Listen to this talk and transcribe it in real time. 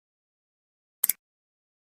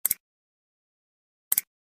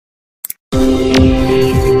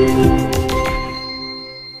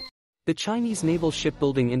The Chinese naval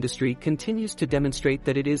shipbuilding industry continues to demonstrate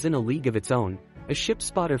that it is in a league of its own. A ship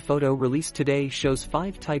spotter photo released today shows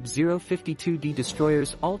 5 Type 052D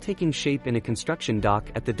destroyers all taking shape in a construction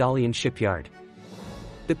dock at the Dalian shipyard.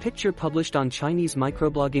 The picture published on Chinese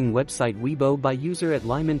microblogging website Weibo by user at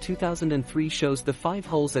Lyman 2003 shows the 5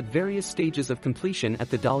 hulls at various stages of completion at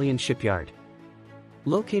the Dalian shipyard.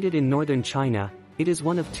 Located in northern China, it is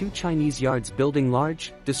one of 2 Chinese yards building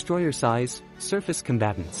large, destroyer-size, surface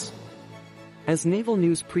combatants. As Naval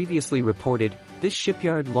News previously reported, this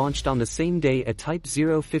shipyard launched on the same day a Type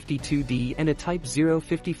 052D and a Type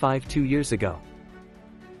 055 2 years ago.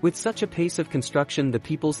 With such a pace of construction, the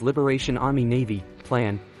People's Liberation Army Navy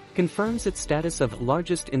plan confirms its status of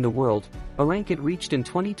largest in the world, a rank it reached in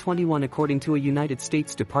 2021 according to a United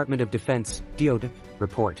States Department of Defense (DoD)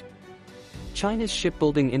 report. China's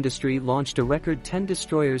shipbuilding industry launched a record 10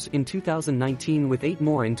 destroyers in 2019 with 8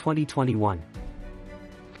 more in 2021.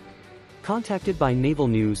 Contacted by Naval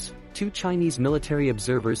News, 2 Chinese military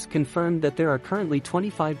observers confirmed that there are currently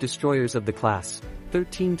 25 destroyers of the class,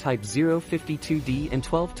 13 Type 052D and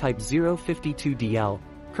 12 Type 052DL,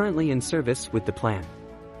 currently in service with the plan.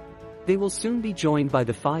 They will soon be joined by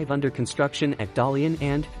the 5 under construction at Dalian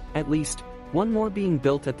and, at least, 1 more being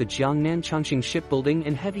built at the Jiangnan Chongqing Shipbuilding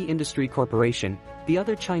and Heavy Industry Corporation, the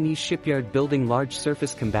other Chinese shipyard building large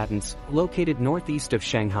surface combatants, located northeast of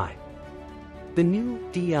Shanghai. The new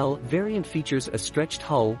DL variant features a stretched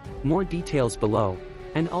hull, more details below,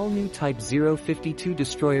 and all new Type 052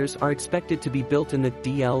 destroyers are expected to be built in the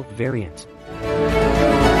DL variant.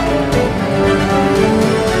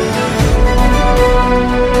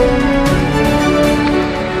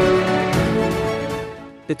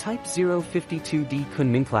 The Type 052D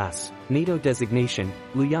Kunming class, NATO designation,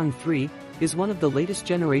 Luoyang 3, is one of the latest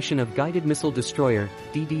generation of guided missile destroyer,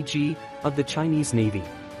 DDG, of the Chinese Navy.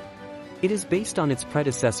 It is based on its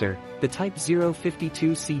predecessor, the Type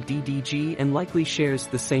 052C DDG, and likely shares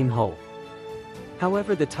the same hull.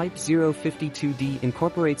 However, the Type 052D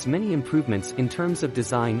incorporates many improvements in terms of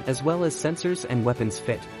design as well as sensors and weapons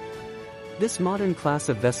fit. This modern class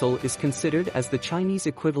of vessel is considered as the Chinese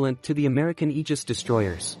equivalent to the American Aegis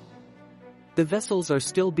destroyers. The vessels are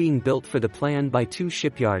still being built for the plan by 2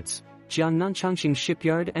 shipyards, Jiangnan Chongqing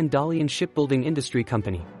Shipyard and Dalian Shipbuilding Industry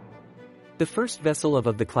Company. The first vessel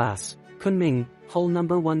of the class, Kunming, hull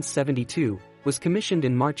number 172, was commissioned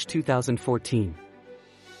in March 2014.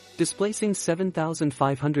 Displacing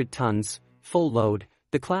 7,500 tons, full load,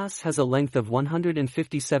 the class has a length of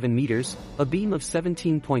 157 meters, a beam of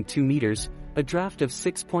 17.2 meters, a draft of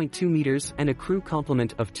 6.2 meters and a crew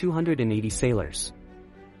complement of 280 sailors.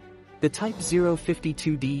 The Type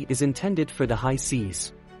 052D is intended for the high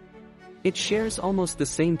seas. It shares almost the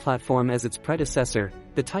same platform as its predecessor,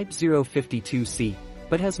 the Type 052C,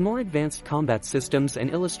 but has more advanced combat systems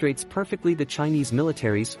and illustrates perfectly the Chinese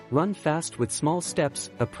military's run fast with small steps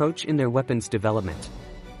approach in their weapons development.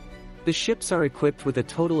 The ships are equipped with a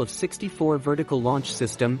total of 64 vertical launch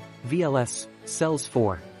system, VLS, cells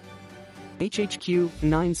 4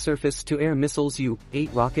 HHQ-9 surface-to-air missiles U-8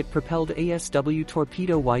 rocket-propelled ASW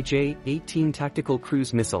torpedo YJ-18 tactical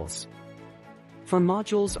cruise missiles. 4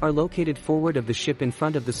 modules are located forward of the ship in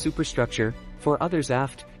front of the superstructure, 4 others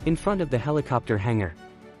aft, in front of the helicopter hangar.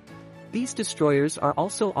 These destroyers are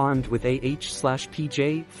also armed with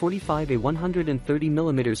AH/PJ-45 a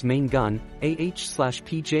 130mm main gun,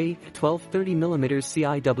 AH/PJ 1230mm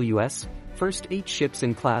CIWS. First 8 ships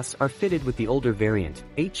in class are fitted with the older variant,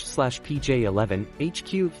 H/PJ-11,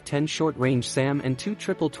 HQ-10 short-range SAM and 2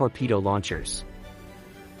 triple torpedo launchers.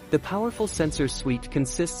 The powerful sensor suite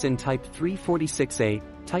consists in Type 346A,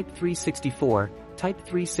 Type 364, Type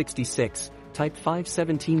 366, Type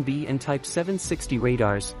 517B and Type 760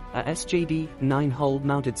 radars, a SJD-9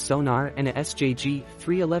 hull-mounted sonar and a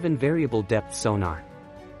SJG-311 variable depth sonar.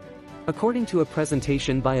 According to a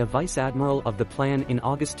presentation by a Vice Admiral of the plan in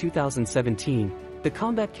August 2017, the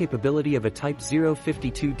combat capability of a Type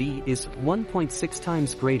 052D is 1.6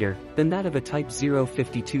 times greater than that of a Type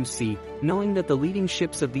 052C, knowing that the leading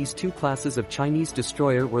ships of these 2 classes of Chinese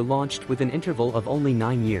destroyer were launched with an interval of only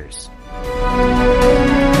 9 years.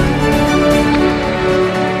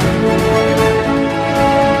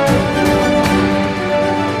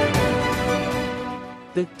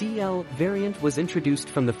 The DL variant was introduced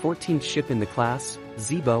from the 14th ship in the class,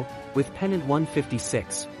 Zibo, with pennant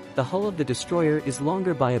 156. The hull of the destroyer is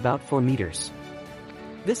longer by about 4 meters.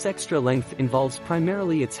 This extra length involves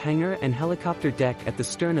primarily its hangar and helicopter deck at the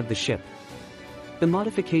stern of the ship. The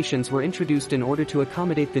modifications were introduced in order to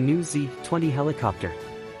accommodate the new Z-20 helicopter.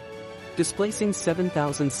 Displacing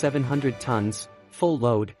 7,700 tons, full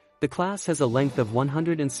load, The class has a length of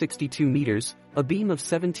 162 meters, a beam of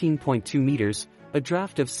 17.2 meters, a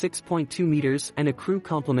draft of 6.2 meters and a crew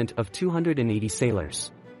complement of 280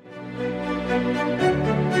 sailors.